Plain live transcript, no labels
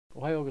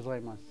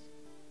gozaimasu.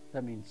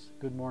 That means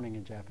good morning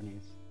in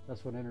Japanese.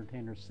 That's what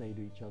entertainers say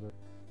to each other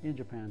in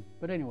Japan.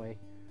 But anyway,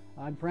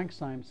 I'm Frank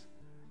Symes,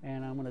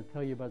 and I'm going to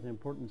tell you about the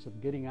importance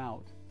of getting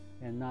out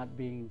and not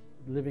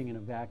living in a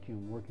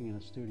vacuum, working in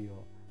a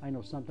studio. I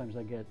know sometimes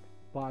I get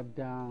bogged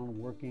down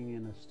working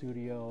in a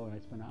studio, and I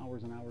spend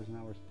hours and hours and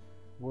hours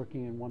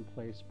working in one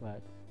place,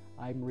 but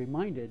I'm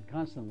reminded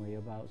constantly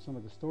about some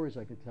of the stories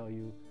I could tell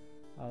you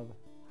of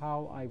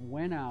how I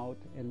went out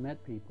and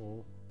met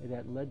people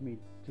that led me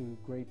to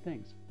great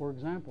things. For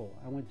example,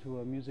 I went to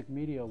a Music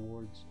Media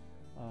Awards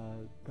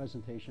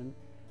presentation,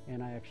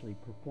 and I actually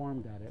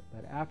performed at it.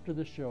 But after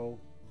the show,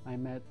 I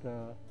met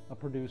a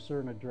producer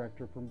and a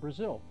director from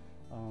Brazil,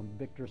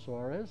 Victor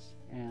Soares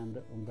and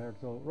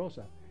Humberto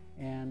Rosa.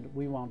 And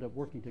we wound up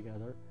working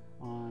together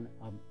on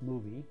a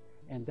movie,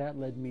 and that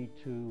led me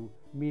to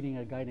meeting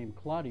a guy named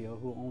Claudio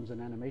who owns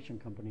an animation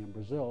company in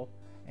Brazil,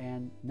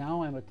 and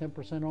now I'm a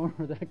 10% owner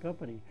of that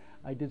company.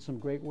 I did some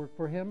great work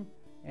for him,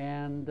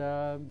 and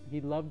he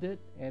loved it,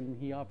 and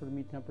he offered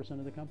me 10%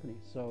 of the company.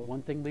 So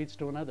one thing leads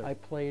to another. I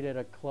played at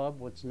a club,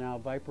 what's now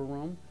Viper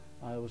Room.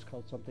 It was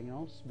called something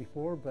else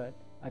before, but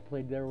I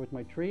played there with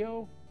my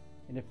trio,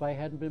 and if I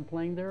hadn't been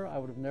playing there, I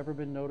would have never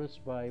been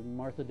noticed by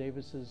Martha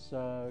Davis's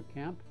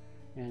camp,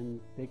 and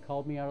they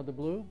called me out of the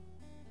blue.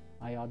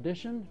 I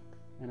auditioned,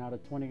 and out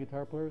of 20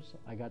 guitar players,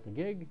 I got the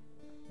gig.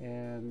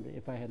 And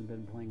if I hadn't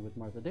been playing with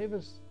Martha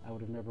Davis, I would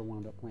have never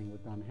wound up playing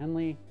with Don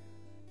Henley.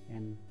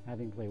 And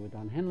having played with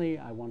Don Henley,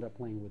 I wound up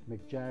playing with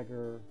Mick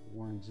Jagger,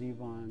 Warren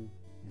Zevon,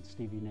 and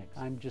Stevie Nicks.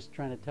 I'm just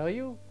trying to tell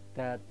you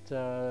that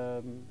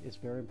it's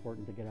very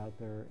important to get out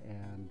there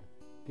and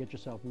get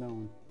yourself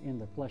known in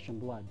the flesh and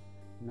blood,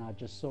 not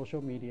just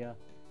social media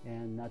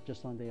and not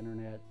just on the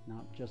internet,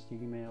 not just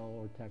email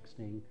or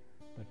texting,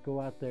 but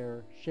go out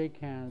there, shake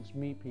hands,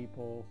 meet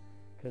people,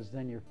 because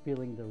then you're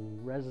feeling the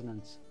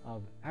resonance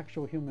of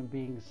actual human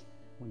beings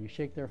when you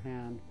shake their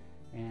hand,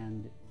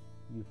 and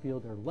you feel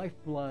their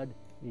lifeblood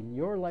in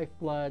your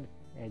lifeblood,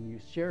 and you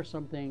share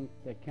something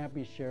that can't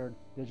be shared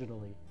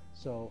digitally.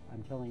 So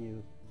I'm telling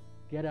you,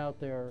 get out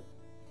there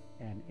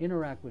and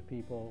interact with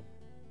people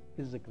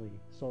physically,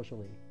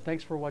 socially.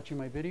 Thanks for watching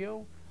my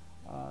video.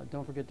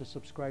 Don't forget to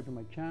subscribe to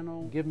my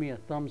channel. Give me a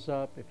thumbs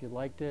up if you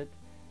liked it.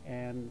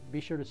 And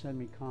be sure to send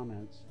me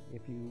comments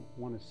if you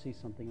want to see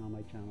something on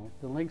my channel.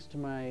 The links to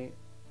my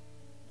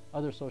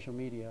other social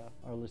media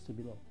are listed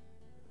below.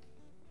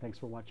 Thanks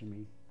for watching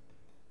me.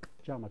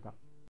 Ciao mata.